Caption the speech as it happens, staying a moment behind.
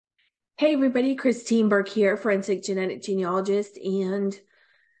Hey everybody, Christine Burke here, forensic genetic genealogist, and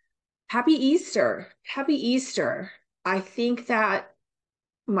happy Easter. Happy Easter. I think that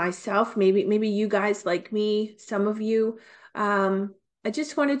myself, maybe you guys like me, some of you, I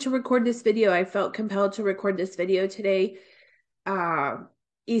just wanted to record this video. I felt compelled to record this video today. Uh,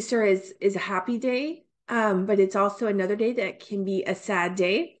 Easter is a happy day, but it's also another day that can be a sad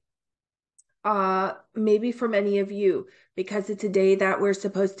day. Maybe for many of you, because it's a day that we're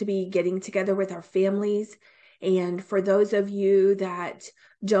supposed to be getting together with our families. And for those of you that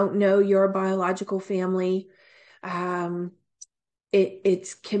don't know your biological family, um,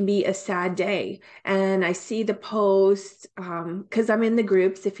 it can be a sad day. And I see the posts because I'm in the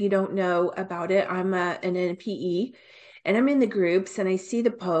groups. If you don't know about it, I'm an NPE, and I'm in the groups, and I see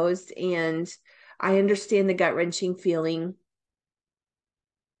the posts, and I understand the gut-wrenching feeling.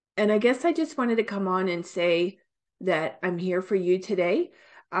 And I guess I just wanted to come on and say that I'm here for you today.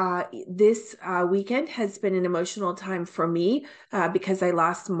 This weekend has been an emotional time for me because I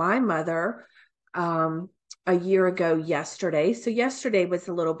lost my mother a year ago yesterday. So yesterday was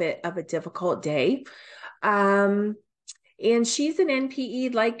a little bit of a difficult day. Um, and she's an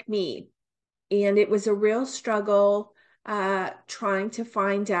NPE like me. And it was a real struggle trying to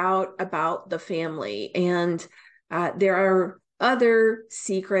find out about the family. And there are other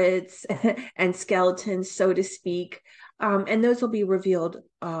secrets and skeletons, so to speak. And those will be revealed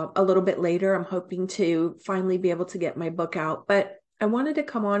a little bit later. I'm hoping to finally be able to get my book out. But I wanted to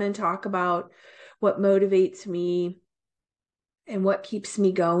come on and talk about what motivates me and what keeps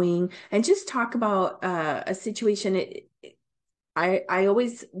me going, and just talk about a situation. I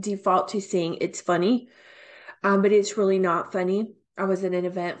always default to saying it's funny, but it's really not funny. I was at an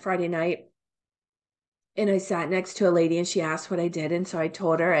event Friday night, and I sat next to a lady, and she asked what I did. And so I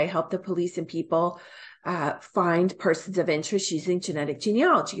told her I help the police and people find persons of interest using genetic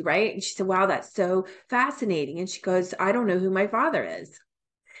genealogy, right? And she said, wow, that's so fascinating. And she goes, I don't know who my father is.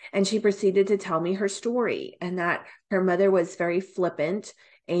 And she proceeded to tell me her story, and that her mother was very flippant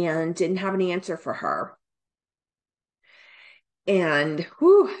and didn't have an answer for her. And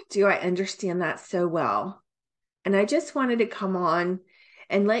whew, do I understand that so well. And I just wanted to come on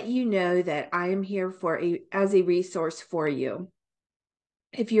and let you know that I am here as a resource for you.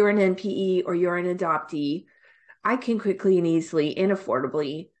 If you're an NPE or you're an adoptee, I can quickly and easily and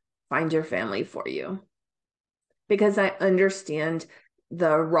affordably find your family for you, because I understand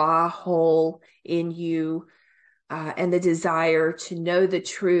the raw hole in you and the desire to know the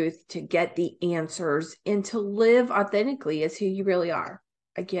truth, to get the answers, and to live authentically as who you really are.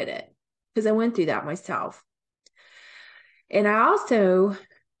 I get it, because I went through that myself. And I also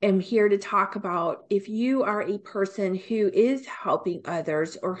am here to talk about, if you are a person who is helping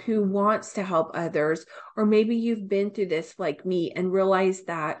others or who wants to help others, or maybe you've been through this like me and realized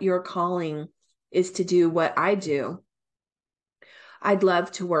that your calling is to do what I do, I'd love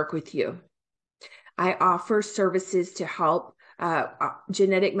to work with you. I offer services to help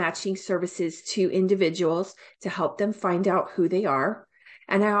genetic matching services to individuals to help them find out who they are.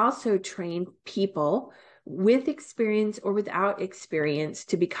 And I also train people with experience or without experience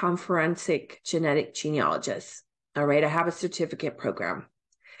to become forensic genetic genealogists. All right, I have a certificate program.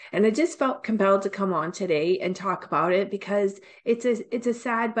 And I just felt compelled to come on today and talk about it because it's a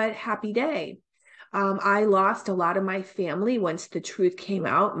sad but happy day. I lost a lot of my family once the truth came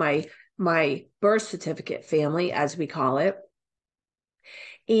out, my birth certificate family, as we call it.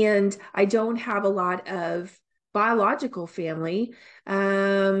 And I don't have a lot of biological family.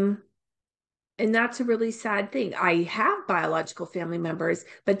 And that's a really sad thing. I have biological family members,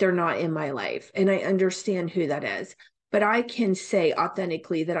 but they're not in my life. And I understand who that is. But I can say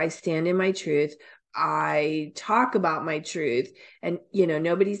authentically that I stand in my truth. I talk about my truth, and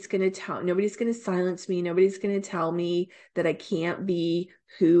nobody's going to silence me. Nobody's going to tell me that I can't be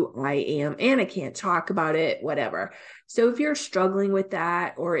who I am, and I can't talk about it, whatever. So if you're struggling with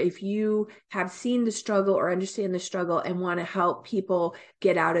that, or if you have seen the struggle or understand the struggle and want to help people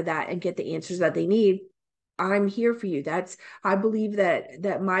get out of that and get the answers that they need, I'm here for you. I believe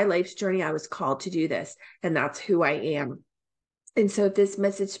that my life's journey, I was called to do this, and that's who I am. And so if this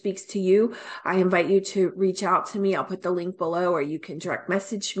message speaks to you, I invite you to reach out to me. I'll put the link below, or you can direct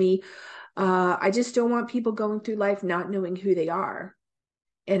message me. I just don't want people going through life not knowing who they are.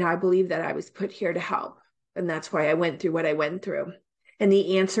 And I believe that I was put here to help. And that's why I went through what I went through. And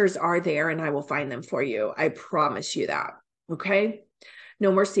the answers are there, and I will find them for you. I promise you that. Okay?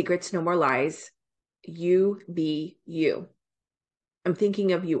 No more secrets, no more lies. You be you. I'm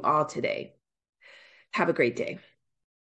thinking of you all today. Have a great day.